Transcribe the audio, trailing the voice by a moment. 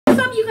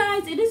up, you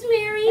guys? It is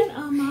Mary.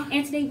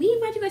 And today we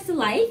invite you guys to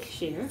like,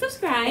 share,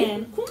 subscribe,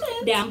 and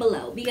comment down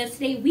below. Because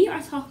today we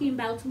are talking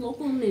about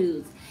local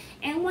news.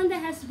 And one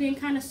that has been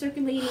kind of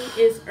circulating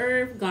is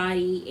Irv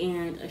Gotti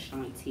and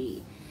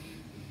Ashanti.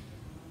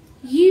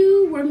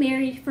 You were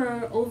married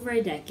for over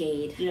a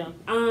decade. Yeah.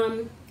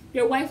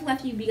 Your wife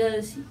left you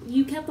because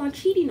you kept on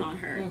cheating on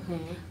her.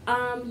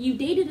 You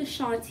dated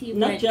Ashanti.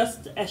 Not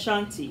just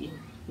Ashanti.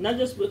 Not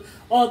just with,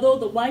 although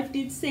the wife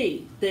did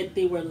say that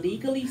they were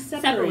legally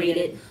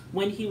separated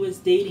when he was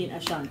dating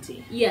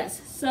Ashanti.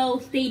 Yes,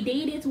 so they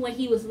dated when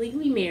he was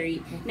legally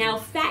married. Now,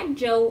 Fat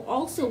Joe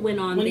also went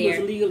on when there. When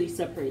he was legally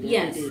separated.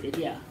 Yes. They dated,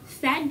 yeah.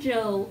 Fat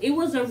Joe, it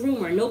was a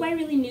rumor. Nobody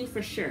really knew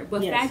for sure.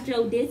 But yes. Fat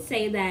Joe did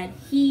say that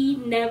he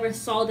never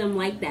saw them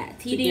like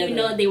that. He didn't even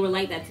know that they were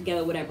like that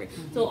together, whatever.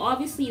 So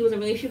obviously it was a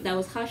relationship that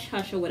was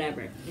hush-hush or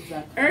whatever.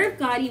 Exactly. Irv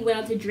Gotti went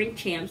on to Drink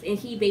Champs, and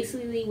he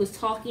basically was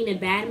talking and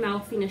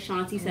bad-mouthing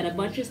Ashanti, said a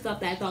bunch of stuff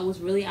that I thought was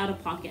really out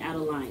of pocket, out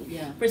of line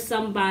for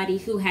somebody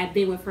who had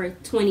been with her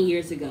 20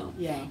 years ago.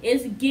 Yeah.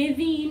 It's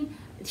giving...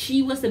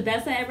 She was the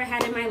best I ever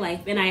had in my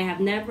life, and I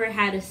have never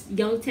had a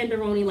young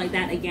tenderoni like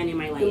that again in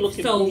my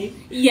life. So,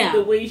 yeah.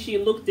 The way she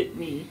looked at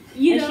me.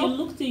 You and know? she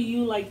looked at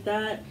you like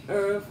that,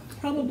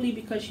 probably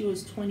because she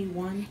was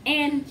 21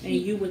 and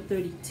you were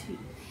 32.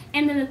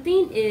 And then the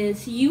thing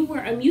is, you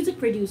were a music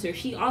producer.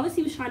 She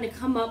obviously was trying to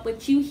come up,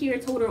 but you here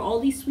told her all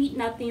these sweet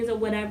nothings or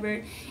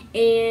whatever.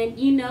 And,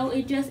 you know,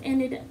 it just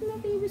ended up, oh,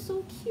 baby,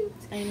 so cute.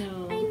 I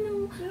know. I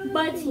know.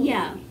 But,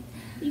 yeah.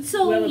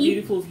 So we have a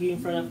beautiful view in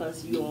front of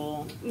us, you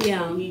all. Yeah.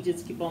 So we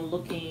just keep on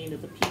looking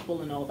at the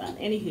people and all that.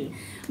 Anywho.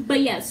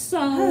 But yeah,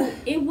 so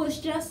it was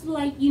just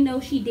like, you know,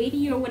 she dated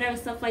you or whatever,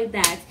 stuff like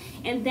that.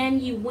 And then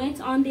you went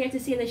on there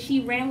to say that she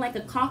ran like a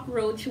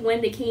cockroach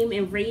when they came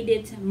and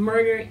raided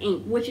Murder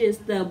Inc., which is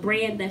the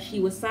brand that she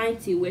was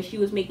signed to, where she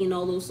was making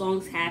all those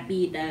songs,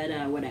 Happy,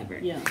 whatever.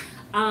 Yeah.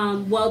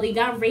 Well, they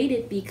got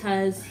raided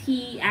because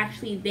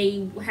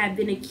they had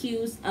been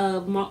accused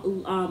of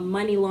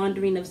money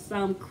laundering of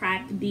some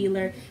crack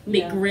dealer,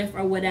 McGriff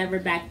or whatever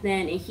back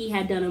then, and he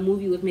had done a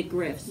movie with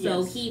McGriff,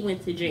 so he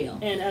went to jail.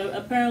 And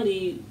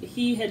apparently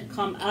he had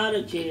come out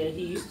of jail.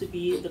 He used to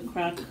be the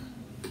crack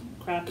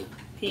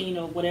king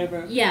or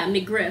whatever. Yeah,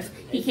 McGriff.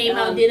 He came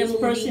out, did a movie.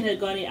 This person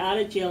had gotten out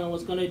of jail and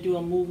was going to do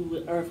a movie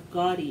with Irv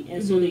Gotti,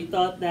 and so they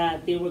thought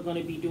that they were going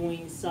to be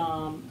doing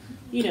some,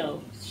 you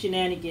know,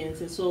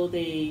 shenanigans, and so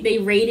they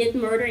raided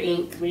Murder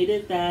Inc.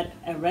 Raided that,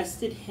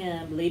 arrested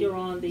him. Later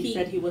on, they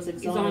said he was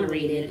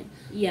exonerated.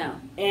 Yeah.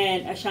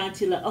 And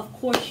Ashanti left. Of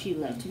course she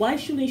left. Why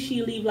shouldn't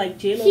she leave like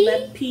J-Lo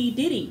left P.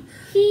 Diddy?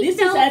 He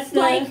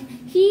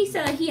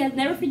said he has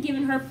never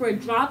forgiven her for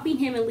dropping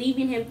him and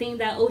leaving him, thinking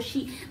that,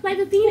 like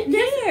the thing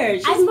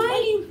she's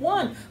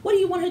 21. What do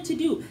you want her to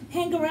do?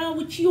 Hang around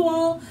with you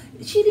all?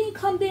 She didn't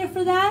come there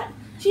for that.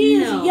 She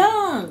is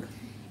young.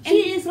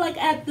 She is like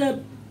at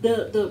the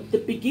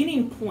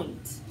beginning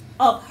point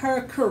of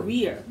her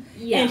career.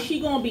 Yeah. And she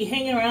gonna be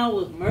hanging around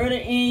with Murder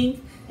Inc.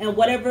 and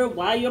whatever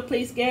while your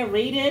place get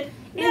raided.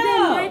 And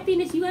then my thing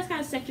is, you guys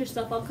gotta set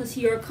yourself up because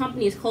your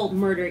company is called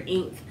Murder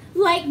Inc.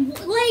 Like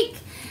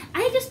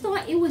I just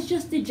thought it was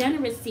just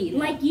degeneracy. Yeah.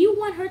 Like, you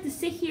want her to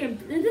sit here,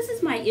 and this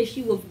is my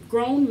issue with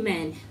grown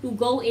men who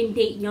go and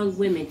date young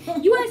women.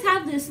 You guys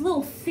have this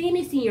little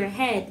fantasy in your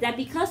head that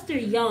because they're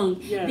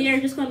young, they're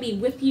just going to be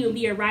with you and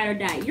be your ride or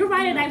die. Your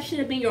ride or die should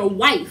have been your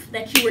wife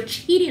that you were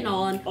cheating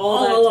on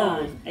all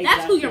along. Exactly.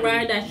 That's who your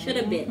ride or die should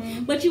have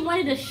been. But you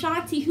wanted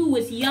Ashanti, who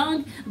was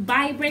young,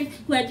 vibrant,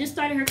 who had just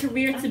started her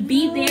career, to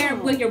be there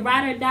with your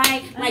ride or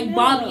die, like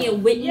Bobby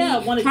and Whitney,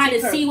 trying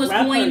to see what's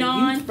going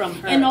on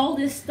and all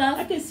this stuff.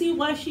 I can see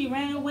why she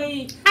ran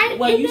away.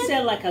 You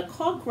said like a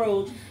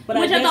cockroach, but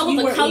which I thought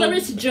was a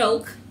colorist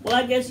joke. Well,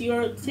 I guess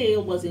your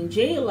tale was in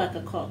jail like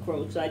a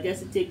cockroach. So I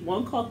guess it takes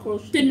one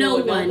cockroach to know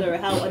another,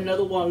 how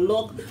another one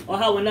look or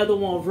how another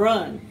one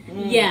run.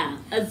 Yeah,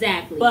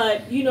 exactly.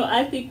 But you know,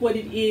 I think what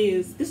it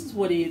is. This is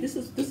what it is.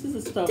 This is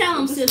the stuff. Tell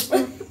them, sister.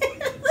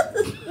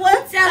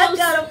 What I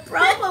got a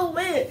problem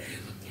with.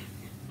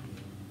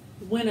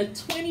 When a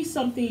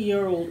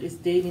 20-something-year-old is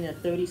dating a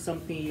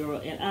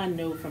 30-something-year-old, and I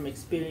know from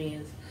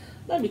experience,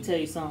 let me tell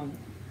you something.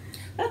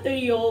 That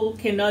 30-year-old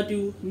cannot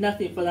do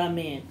nothing for that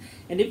man.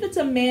 And if it's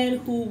a man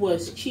who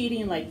was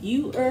cheating like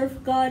you,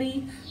 Irv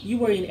Gotti, you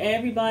were in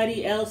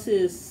everybody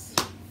else's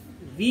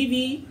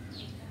VV,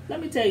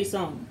 let me tell you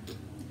something.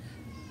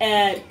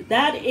 At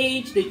that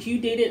age that you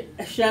dated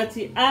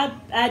Ashanti,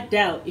 I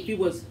doubt if he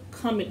was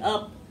coming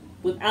up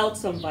without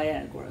some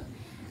Viagra.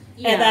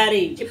 At that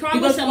age.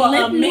 Because for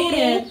a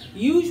man,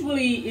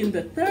 usually in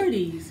the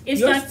 30s, it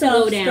starts to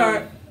go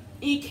down.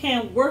 It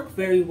can't work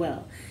very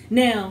well.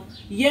 Now,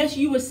 yes,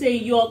 you would say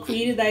you all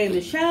created that in the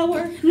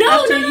shower.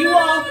 No.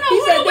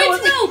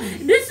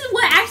 This is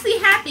what actually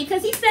happened,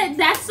 because he said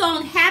that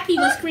song Happy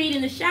was created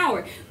in the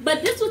shower.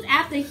 But this was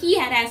after he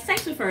had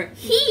sex with her.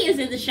 He is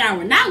in the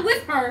shower, not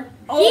with her.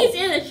 He's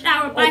in the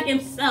shower by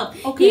himself.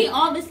 He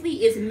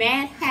obviously is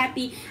mad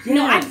happy. You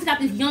know, I just got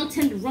this young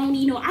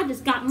tenderoni. You know, I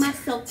just got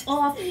myself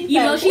off. You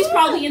know, she's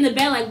probably in the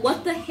bed like,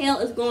 what the hell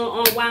is going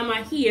on? Why am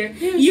I here?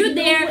 You're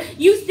there.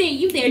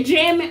 You there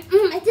jamming. I'm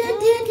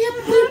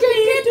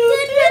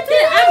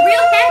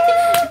real happy.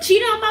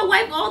 Cheat on my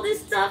wife, all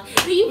this stuff.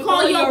 Then you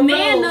call your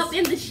man up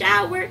in the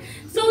shower.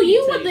 So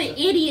you were the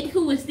idiot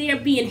who was there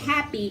being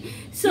happy.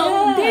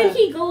 So then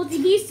he goes,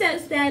 he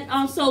says that,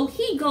 so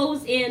he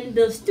goes in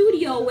the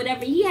studio or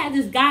whatever. He had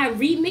this guy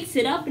remix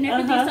it up and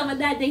everything, stuff like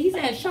that. Then he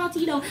said,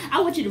 Shanti,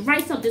 I want you to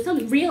write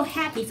something real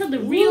happy,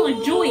 something real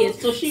and joyous.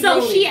 So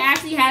she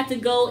actually had to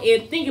go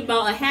and think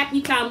about a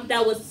happy time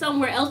that was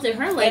somewhere else in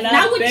her life. And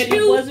not with you.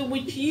 It wasn't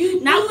with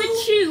you. Not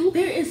with you.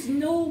 There is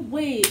no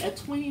way a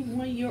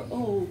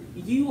 21-year-old,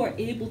 you are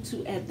able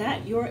to,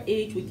 at your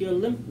age with your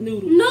Limp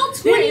Noodle.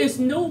 There is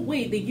no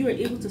way that you are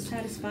able to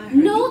satisfy her.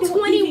 No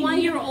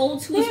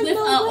 21-year-old who's with an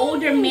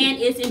older man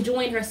is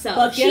enjoying herself.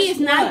 But she is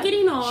not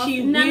getting off.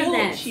 None of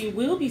that. She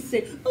will be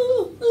saying,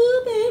 ooh,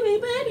 ooh, baby,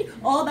 baby.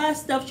 All that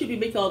stuff. She'll be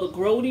making all the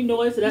groaning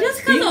noise. Just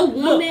because a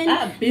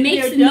woman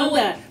makes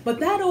noise. But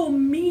that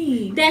don't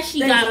mean that she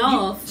got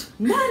off.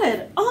 Not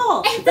at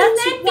all. And then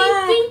they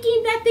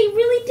thinking that they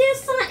really did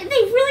something.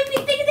 They really be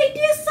thinking they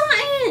did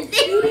something.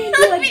 You didn't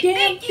do a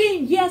damn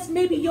thing. Yes,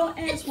 maybe your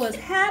ass was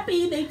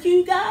happy that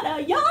you got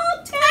a young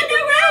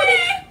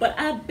Tenderoni. But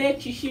I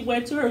bet you she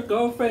went to her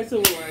girlfriend's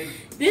award.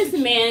 This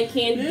man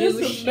can't do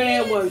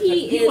shit.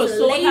 He was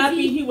so lazy.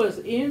 Happy he was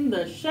in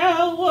the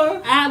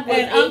shower. I'm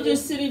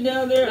just sitting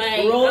down there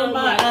rolling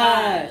my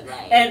eyes.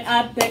 And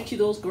I bet you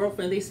those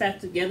girlfriends, they sat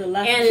together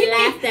laughing. And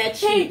laughed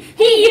at you.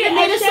 He even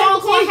made a song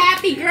called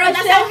Happy Girl.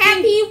 That's how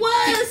happy he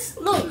was.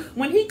 Look,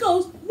 when he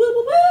goes woo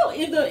woo woo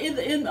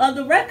on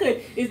the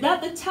record, is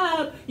that the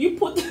time you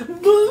put the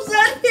booze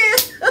on him?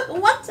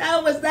 What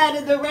time was that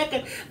in the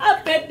record?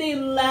 I bet they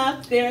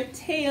laughed their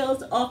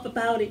tails off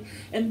about it.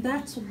 And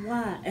that's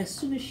why as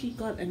soon as she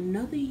got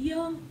another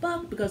young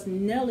buck, because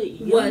Nelly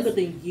younger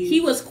than you.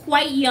 He was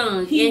quite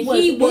young. He was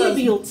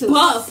able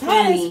to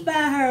satisfy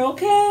her,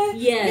 okay?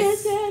 Yes.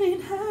 It's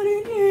getting hot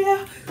in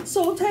here,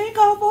 so take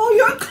off all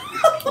your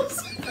clothes.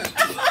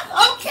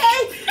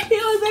 Okay? He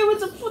was able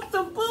to put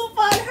the boob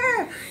on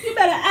her. You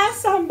better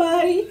ask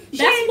somebody.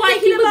 That's why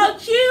he was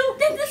about you.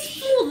 Then this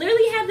fool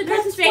literally had the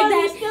nerve to say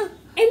that.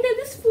 And then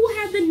this fool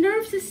had the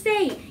nerve to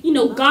say,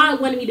 God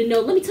wanted me to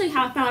know. Let me tell you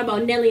how I found out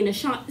about Nelly and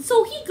Ashanti.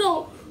 So he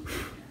go,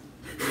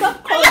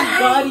 stop calling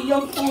God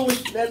your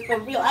foolishness for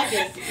real. I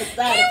guess he was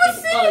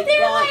sitting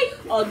there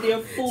on their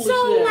foolishness.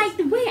 So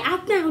the way I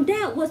found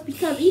out was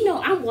because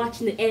I'm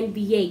watching the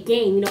NBA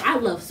game. I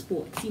love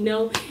sports.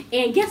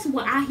 And guess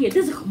what I hear?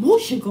 There's a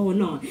commotion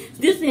going on.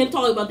 This is him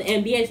talking about the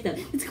NBA stuff.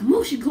 There's a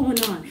commotion going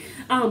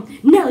on.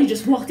 Nelly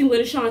just walked in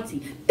with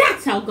Ashanti.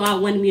 That's how God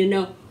wanted me to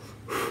know.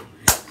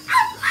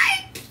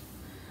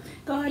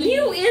 God,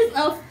 you is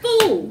a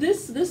fool.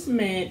 This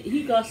man,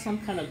 he got some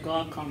kind of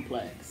God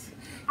complex.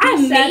 I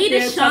made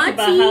Ashanti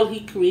about how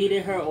he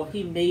created her, or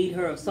he made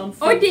her, or some.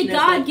 Or did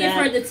God give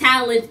her the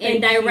talent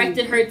and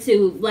directed her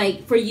to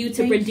for you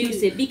to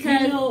produce it?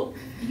 Because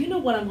you know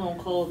what I'm gonna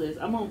call this.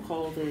 I'm gonna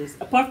call this,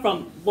 apart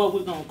from what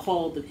we're gonna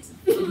call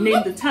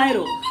name the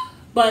title,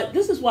 but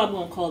this is what I'm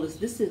gonna call this.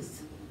 This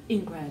is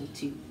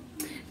ingratitude.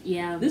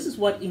 Yeah. This is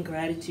what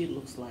ingratitude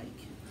looks like.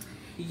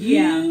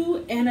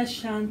 You and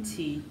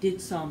Ashanti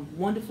did some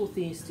wonderful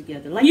things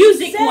together. Like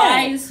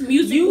music-wise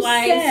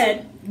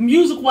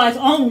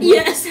only.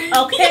 Yes.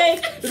 Okay?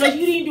 Because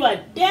you didn't do a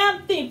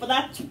damn thing for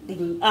that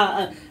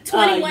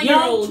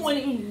 21-year-old.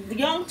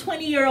 Young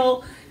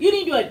 20-year-old. You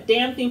didn't do a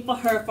damn thing for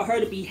her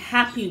to be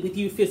happy with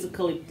you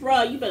physically.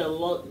 Bruh, you better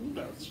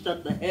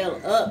shut the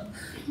hell up.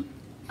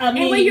 I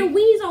mean, and when your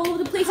weeds all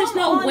over the place, there's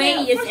no way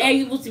it's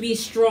able to be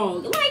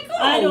strong.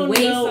 I don't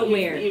away know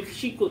somewhere. If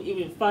she could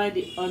even find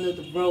it under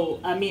the roll.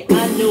 I mean,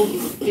 I know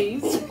these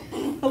things.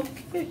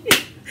 Okay.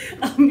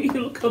 I mean,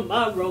 look at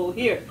my roll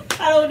here.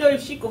 I don't know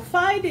if she could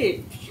find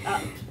it.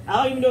 I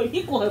don't even know if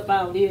he could have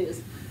found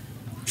his.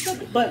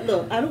 But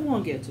look, I don't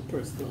want to get too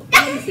personal.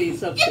 Let me say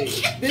something.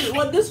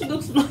 What this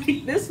looks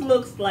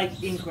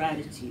like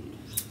ingratitude.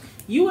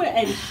 You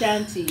and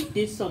Ashanti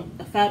did a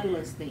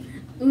fabulous thing.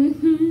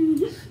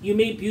 Mm-hmm. You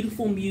made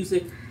beautiful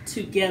music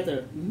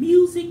together.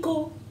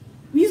 Musical.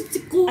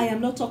 I am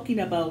not talking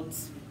about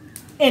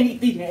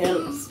anything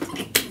else.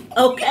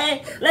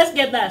 Okay? Let's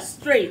get that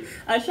straight.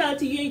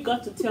 Ashanti, you ain't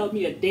got to tell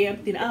me a damn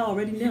thing. I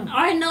already know.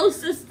 I know,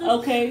 sister.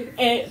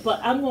 Okay?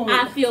 But I'm going to...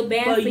 I feel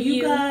bad for you.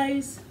 You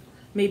guys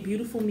made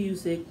beautiful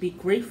music. Be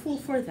grateful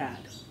for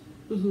that.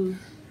 Mm-hmm.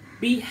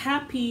 Be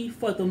happy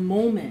for the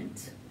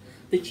moment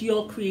that you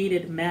all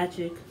created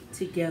magic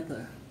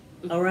together.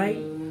 Mm-hmm. All right?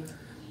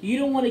 You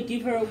don't want to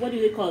give her, what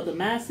do they call it, the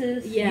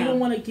masses? Yeah. You don't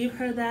want to give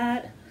her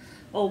that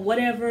or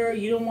whatever.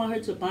 You don't want her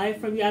to buy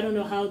from you. I don't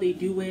know how they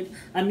do it.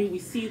 I mean, we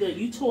see that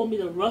you told me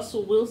that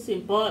Russell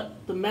Wilson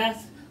bought the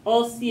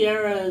all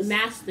Sierra's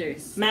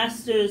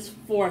masters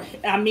for,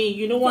 I mean,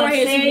 you know what I'm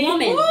saying? For his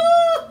woman. Ooh,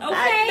 okay.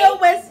 I know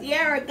where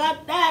Sierra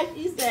got that.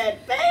 She said,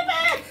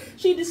 baby,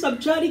 she did some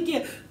Johnny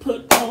Gill.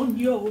 Put on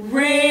your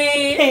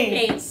red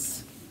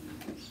pants.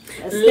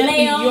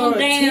 Lay on your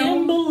down.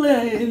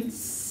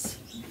 Timberlands.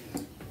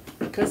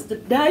 Cause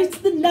tonight's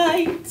the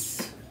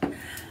night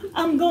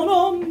I'm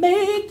gonna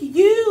make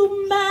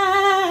you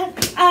mine.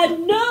 I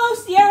know,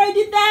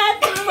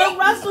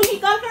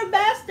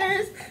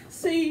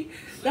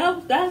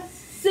 That's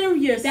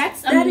serious.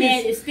 That's a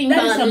man is thinking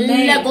about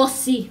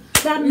legacy.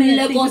 That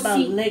man thinks about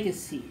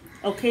legacy.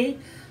 Okay?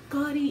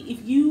 Gotti,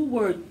 if you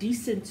were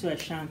decent to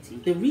Ashanti,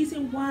 the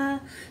reason why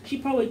she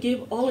probably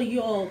gave all of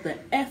y'all the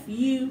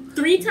FU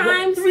three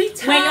times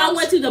when y'all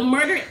went to the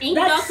Murder Inc.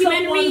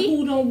 documentary. Someone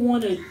who don't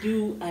want to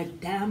do a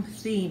damn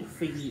thing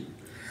for you.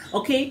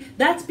 Okay?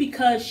 That's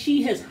because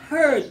she has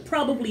heard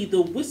probably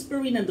the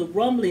whispering and the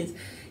rumblings.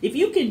 If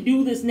you can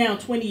do this now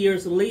 20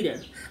 years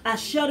later, I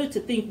shudder to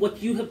think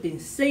what you have been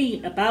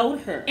saying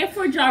about her. And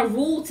for Ja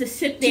Rule to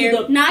sit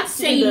there, not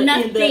say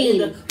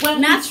nothing.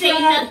 Not say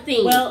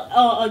nothing. Well,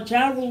 on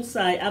Ja Rule's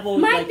side, I've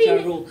always liked Ja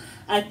Rule.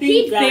 I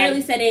think he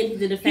barely said anything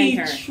to defend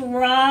her. He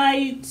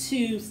tried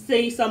to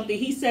say something.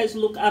 He says,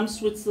 look, I'm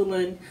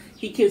Switzerland.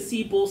 He can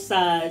see both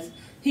sides.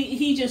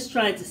 He just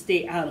tried to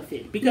stay out of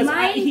it. Because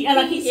like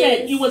he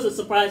said, it was a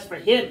surprise for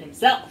him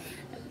himself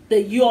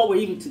that you all were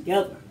even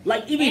together.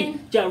 Like,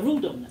 even Ja Rule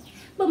don't know.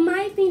 But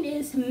my thing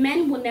is,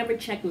 men will never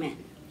check men.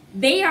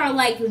 They are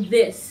like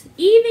this.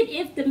 Even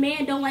if the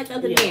man don't like the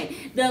other man,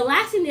 the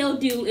last thing they'll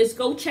do is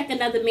go check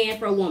another man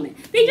for a woman.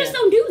 They just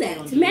don't do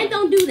that. Men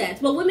don't do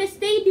that. But women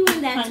stay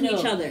doing that to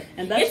each other.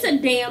 And it's a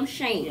damn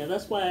shame. Yeah,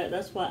 that's why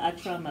I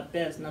try my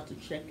best not to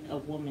check a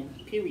woman,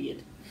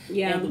 period.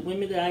 Yeah. And the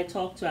women that I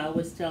talk to, I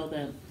always tell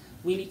them,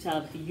 we need to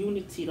have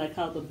unity, like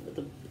how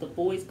the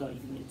boys got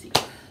unity.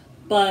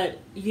 But,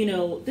 you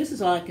know, this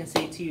is all I can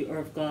say to you,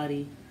 Irv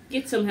Gotti.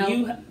 Get some help.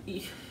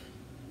 You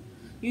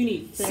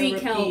need therapy. Seek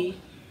help.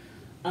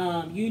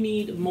 You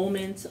need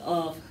moments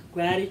of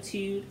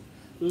gratitude.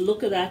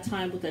 Look at that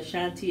time with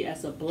Ashanti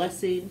as a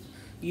blessing.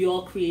 You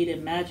all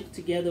created magic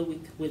together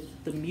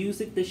with the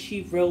music that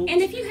she wrote.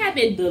 And if you have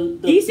been the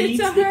decent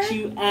beats to her, that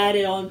you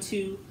added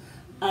onto.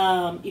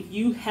 If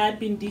you had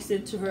been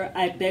decent to her,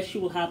 I bet she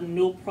will have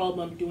no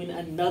problem doing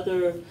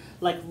another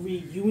like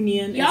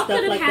reunion. Y'all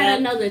could have had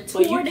another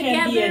tour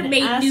together,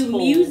 made new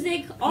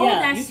music, all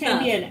that stuff. You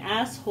can't be an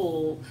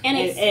asshole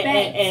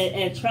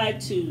and try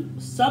to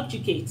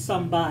subjugate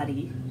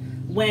somebody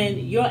when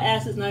your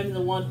ass is not even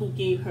the one who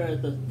gave her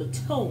the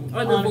tone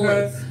or the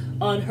voice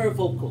on her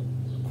vocal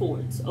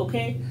cords.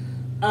 Okay.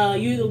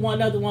 You're the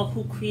other one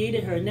who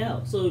created her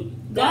now. So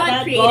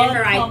God created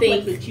her, I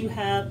think. That you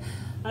have.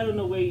 I don't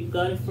know where you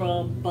got it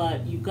from,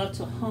 but you got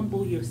to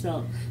humble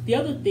yourself. The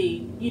other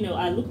thing, you know,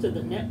 I looked at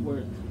the net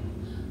worth.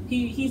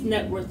 His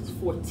net worth is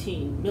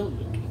 $14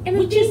 million, and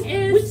which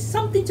is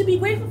something to be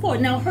grateful for.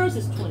 Now hers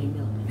is $20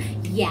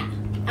 million. Yeah,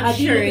 I'm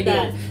sure it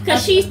is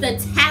because she's the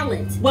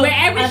talent. Well,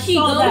 wherever she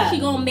goes, she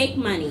gonna make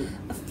money.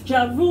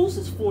 Ja Rule's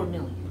is $4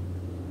 million.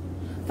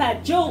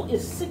 Fat Joe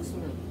is $6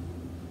 million.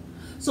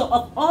 So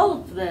of all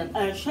of them,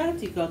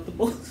 Ashanti got the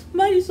most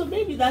money. So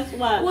maybe that's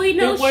why. Well, you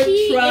know,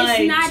 she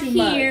is not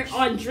here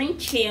on Drink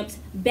Champs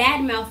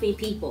bad mouthing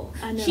people.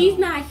 I know. She's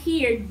not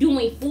here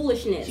doing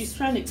foolishness. She's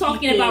trying to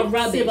talking about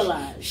rubbish.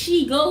 Civilized.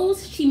 She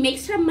goes, she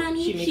makes her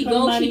money. She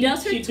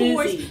does her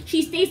tours. Busy.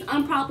 She stays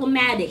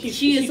unproblematic.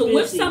 She is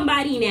with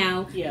somebody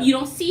now. Yeah. You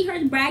don't see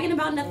her bragging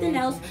about nothing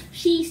else.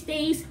 She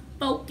stays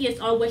focused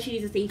on what she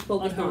needs to stay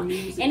focused on.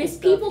 And it's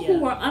people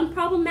who are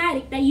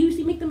unproblematic that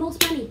usually make the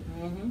most money.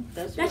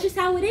 That's just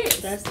how it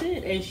is. That's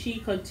it. And she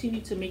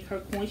continued to make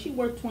her coin. She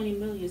worth $20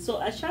 million. So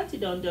Ashanti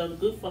done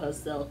good for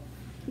herself.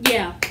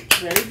 Yeah.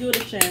 Very good,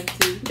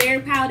 Ashanti.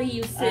 Very proud of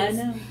you, sis. I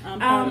know.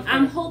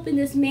 I'm hoping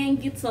this man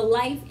gets a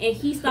life and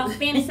he stops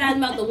fantasizing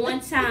about the one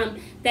time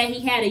that he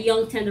had a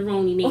young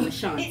tenderoni named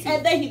Ashanti.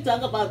 And then he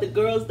talk about the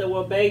girls that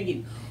were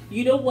banging.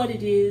 You know what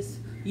it is?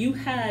 You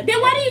had. Then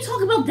why do you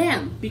talk about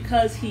them?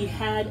 Because he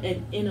had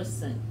an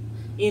innocent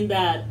in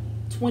that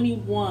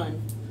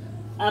 21.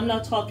 I'm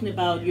not talking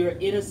about you're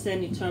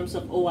innocent in terms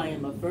of, oh, I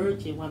am a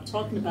virgin. What I'm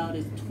talking about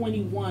is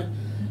 21.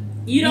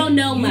 You don't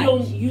know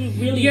much.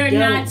 You're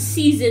not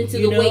seasoned to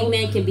the way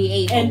men can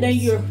behave. And then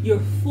you're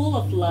full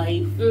of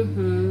life.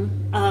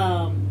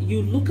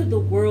 You look at the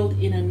world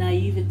in a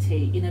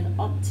naivete, in an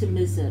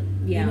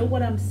optimism. Yeah. You know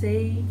what I'm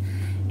saying?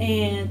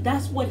 And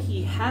that's what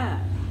he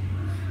had.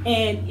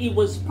 And it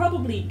was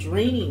probably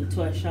draining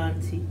to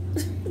Ashanti.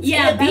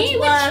 Yeah, being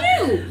with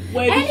you.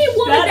 When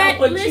that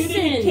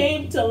opportunity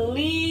came to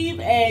leave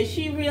and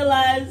she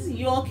realized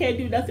you all can't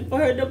do nothing for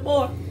her no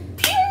more.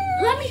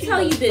 Let me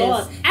tell you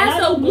this.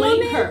 As a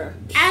woman,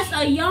 as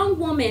a young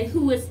woman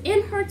who is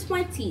in her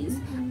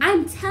 20s,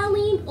 I'm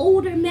telling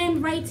older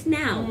men right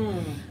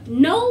now,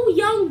 no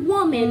young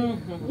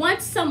woman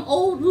wants some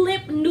old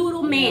Limp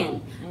Noodle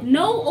man.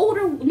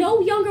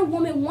 No younger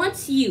woman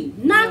wants you.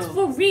 Not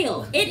for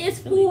real. It is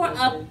for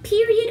a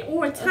period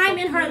or a time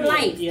in her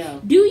life.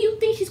 Do you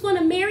think she's going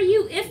to marry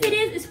you? If it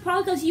is, it's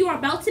probably because you are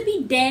about to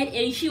be dead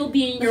and she'll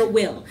be in your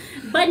will.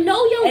 But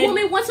no young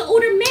woman wants an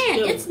older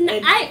man. It's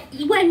not,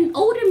 when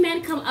older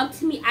men come up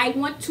to me, I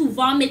want to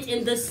vomit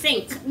in the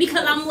sink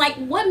because I'm like,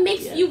 what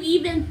makes you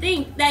even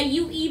think that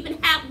you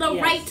even have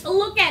the right to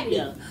look at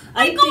me?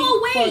 I go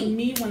away. For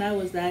me, when I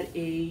was that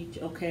age,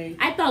 okay,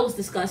 I thought it was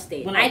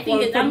disgusting.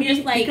 I'm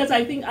just like, because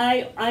I think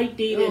I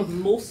dated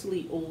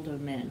mostly older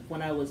men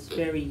when I was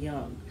very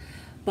young,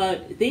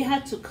 but they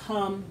had to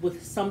come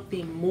with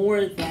something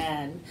more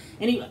than,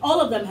 and all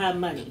of them have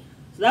money.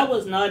 So that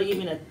was not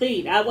even a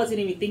thing. I wasn't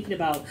even thinking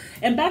about.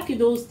 And back in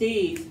those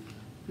days,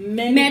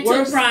 men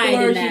were took pride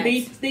in that.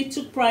 They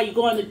took pride. You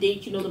go on a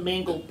date, you know, the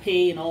man go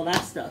pay and all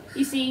that stuff.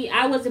 You see,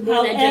 I wasn't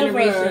born that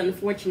generation,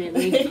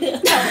 unfortunately.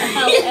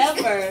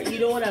 However, you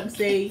know what I'm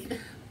saying?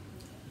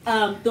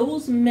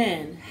 Those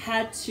men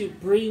had to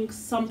bring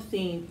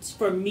something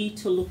for me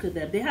to look at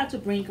them. They had to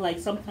bring like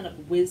some kind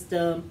of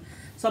wisdom,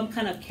 some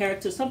kind of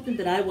character, something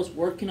that I was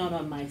working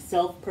on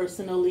myself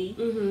personally.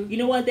 Mm-hmm. You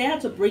know what? They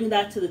had to bring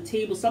that to the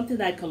table, something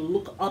that I could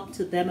look up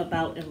to them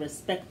about and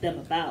respect them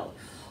about.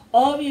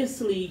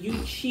 Obviously,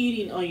 you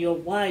cheating on your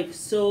wife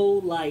so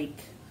like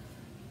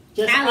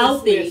just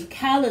callously. out there,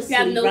 callously, You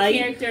have no right?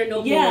 character,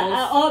 no morals.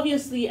 Yeah,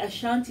 obviously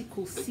Ashanti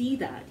could see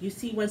that. You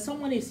see, when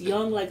someone is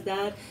young like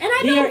that, and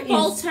I don't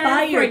fault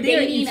her for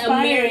dating a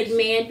married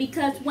man,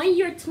 because when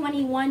you're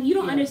 21, you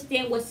don't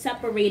understand what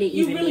separated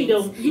you. You really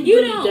don't.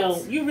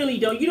 You really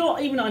don't. You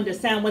don't even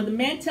understand. When the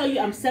man tell you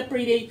I'm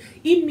separated,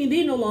 even mean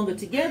they're no longer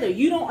together.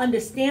 You don't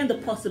understand the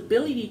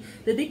possibility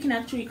that they can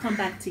actually come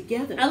back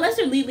together. Unless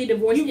they're legally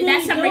divorced, You and that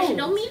really separation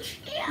don't. don't mean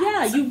shit.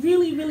 Yeah, you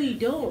really, really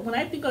don't. When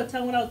I think of the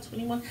time when I was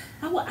 21,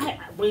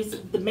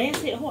 the man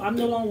said, "Oh, I'm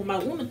no longer with my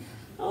woman."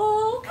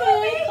 Oh,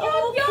 okay,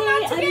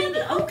 You're not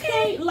together.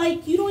 Okay.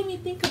 Like you don't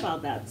even think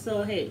about that.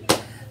 So hey,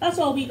 that's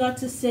all we got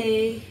to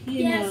say.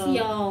 You know.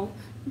 Y'all.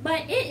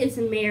 But it is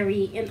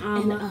Mary and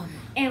Alma,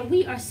 and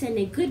we are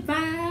sending good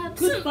vibes.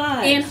 Good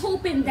vibes. And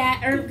hoping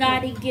that Earth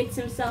Gotti gets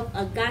himself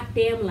a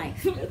goddamn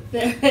life.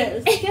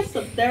 Get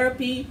some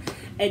therapy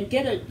and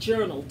get a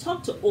journal.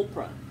 Talk to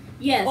Oprah.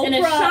 Yes, and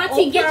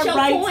Ashanti, get your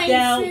writes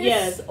down, sis.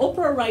 yes,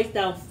 Oprah writes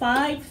down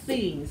 5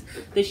 things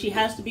that she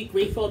has to be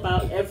grateful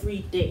about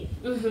every day.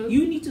 Mm-hmm.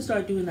 You need to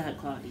start doing that,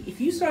 Gotti.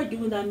 If you start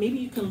doing that, maybe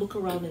you can look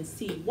around and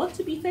see what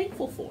to be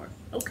thankful for.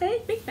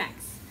 Okay? Big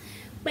facts.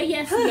 But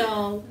yes,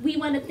 y'all, we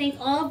want to thank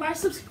all of our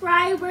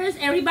subscribers,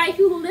 everybody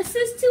who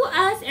listens to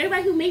us,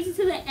 everybody who makes it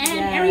to the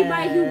end,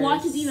 everybody who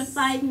watches even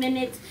 5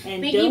 minutes.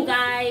 And thank you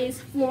guys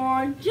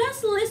for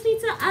just listening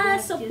to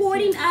us,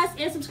 supporting us,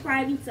 and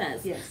subscribing to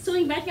us. Yes. So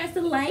we invite you guys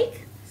to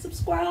like,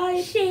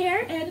 subscribe,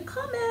 share, and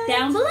comment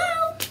down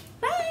below.